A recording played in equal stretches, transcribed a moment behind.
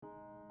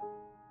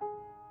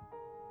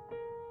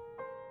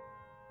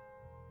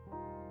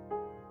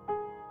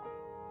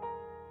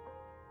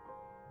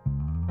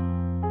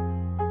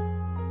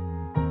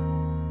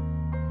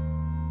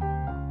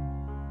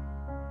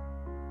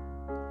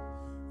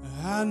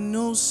I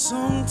know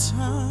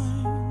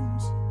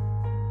sometimes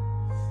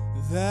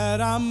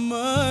that I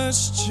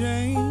must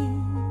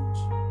change.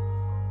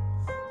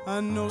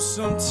 I know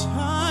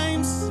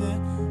sometimes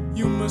that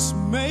you must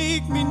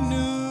make me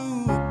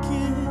new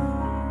again.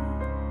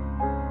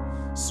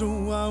 So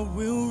I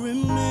will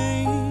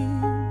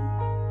remain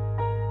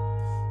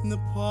in the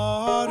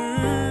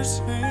potter's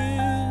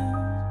hand,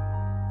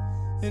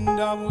 and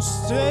I will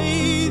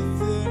stay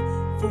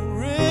there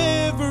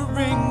forever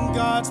in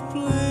God's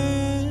plan.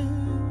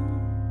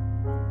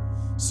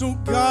 So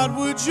God,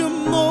 would you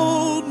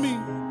mold me?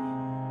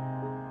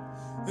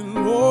 And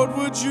Lord,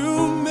 would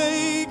you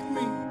make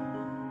me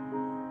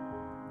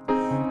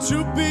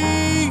to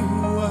be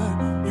what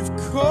you've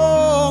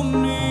called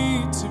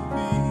me to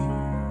be?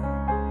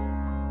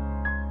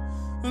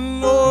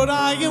 And Lord,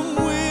 I am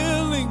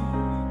willing,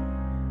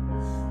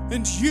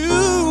 and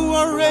you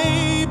are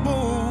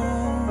able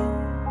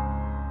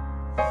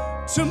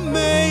to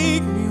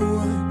make me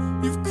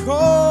what you've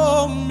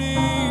called me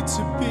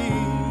to be.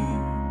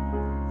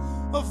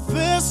 A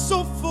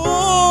vessel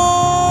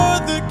for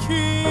the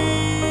King.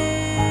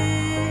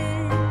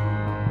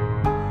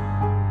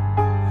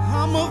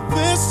 I'm a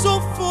vessel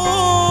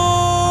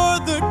for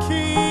the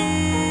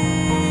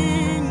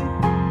King.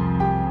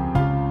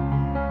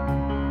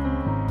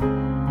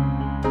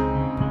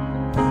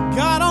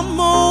 God, I'm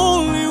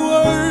only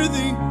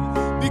worthy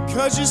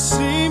because you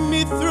see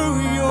me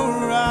through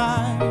your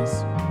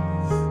eyes.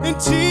 And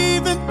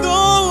even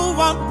though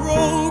I'm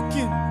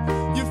broken,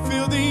 you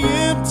feel the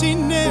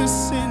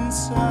emptiness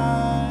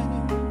inside.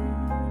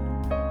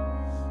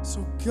 So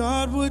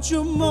God, would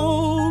you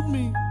mold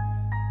me?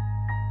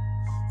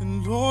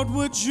 And Lord,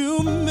 would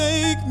you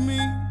make me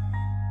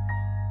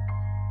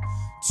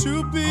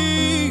to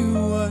be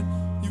what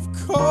you've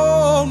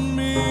called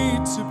me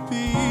to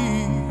be?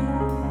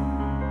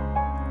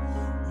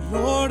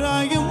 Lord,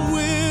 I am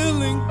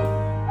willing,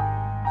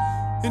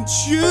 and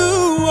you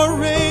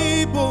are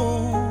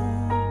able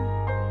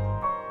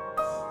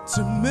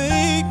to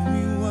make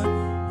me what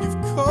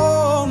you've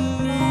called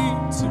me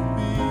to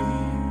be.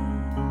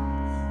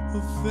 A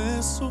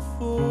vessel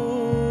for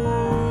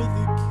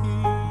the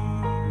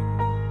King.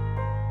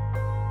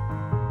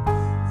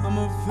 I'm a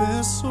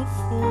vessel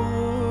for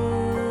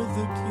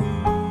the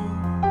King.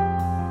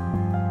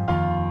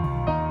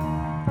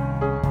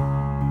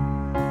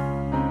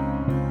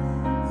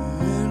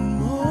 And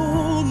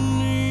mold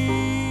me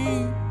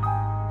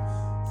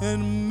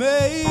and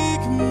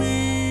make me,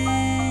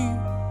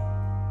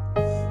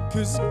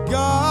 'cause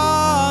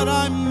God,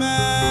 I'm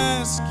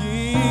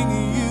asking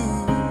you,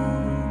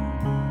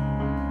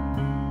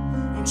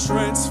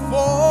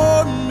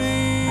 transform me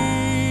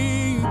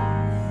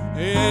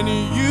and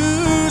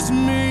use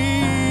me.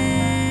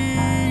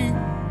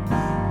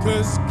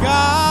 'Cause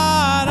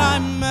God,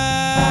 I'm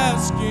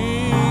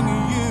asking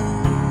you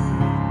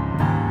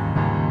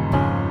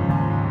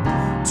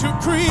to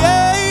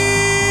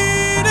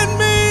create in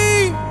me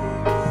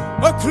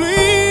a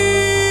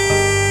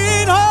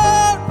clean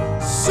heart,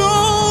 so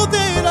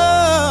that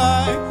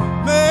I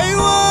may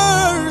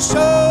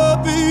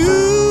worship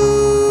you.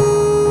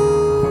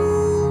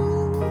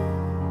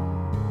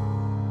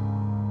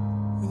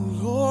 And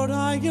Lord,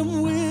 I am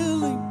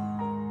willing,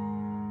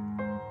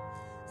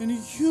 and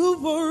you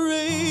are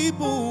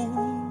able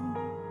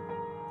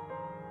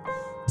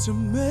to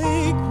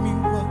make me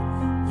what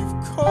you've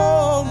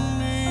called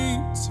me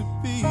to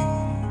be.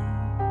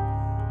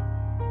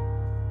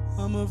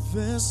 I'm a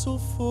vessel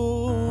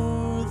for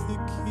the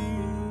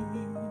King.